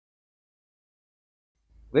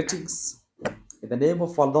Greetings in the name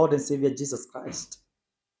of our Lord and Savior Jesus Christ.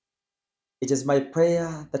 It is my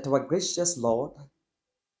prayer that our gracious Lord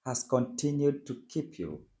has continued to keep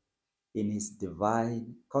you in his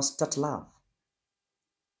divine constant love.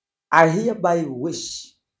 I hereby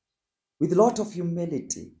wish, with a lot of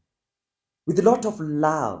humility, with a lot of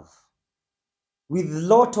love, with a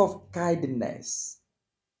lot of kindness,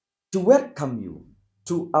 to welcome you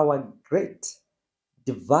to our great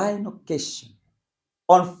divine occasion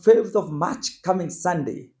on 5th of March coming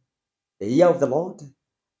Sunday, the year of the Lord,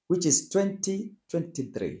 which is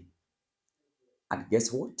 2023. And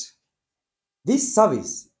guess what? This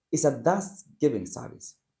service is a Thanksgiving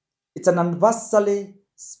service. It's an anniversary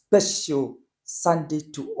special Sunday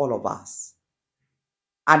to all of us.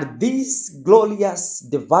 And this glorious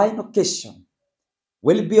divine occasion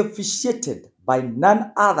will be officiated by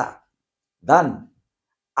none other than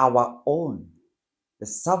our own, the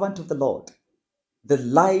servant of the Lord, the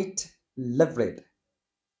Light Reverend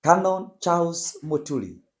Canon Charles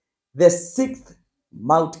Muturi, the 6th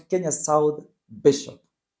Mount Kenya South Bishop,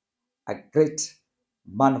 a great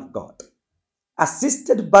man of God,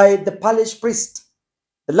 assisted by the parish priest,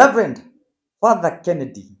 the Reverend Father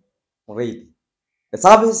Kennedy Reid. The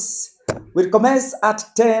service will commence at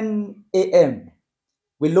 10 a.m.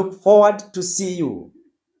 We look forward to see you.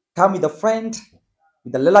 Come with a friend,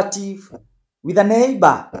 with a relative, with a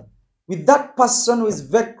neighbor, with that person who is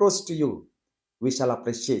very close to you. We shall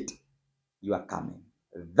appreciate your coming.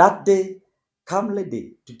 That day, come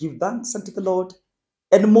ready to give thanks unto the Lord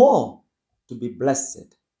and more to be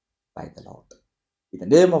blessed by the Lord. In the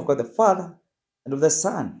name of God the Father, and of the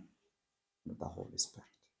Son, and of the Holy Spirit.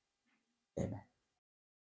 Amen.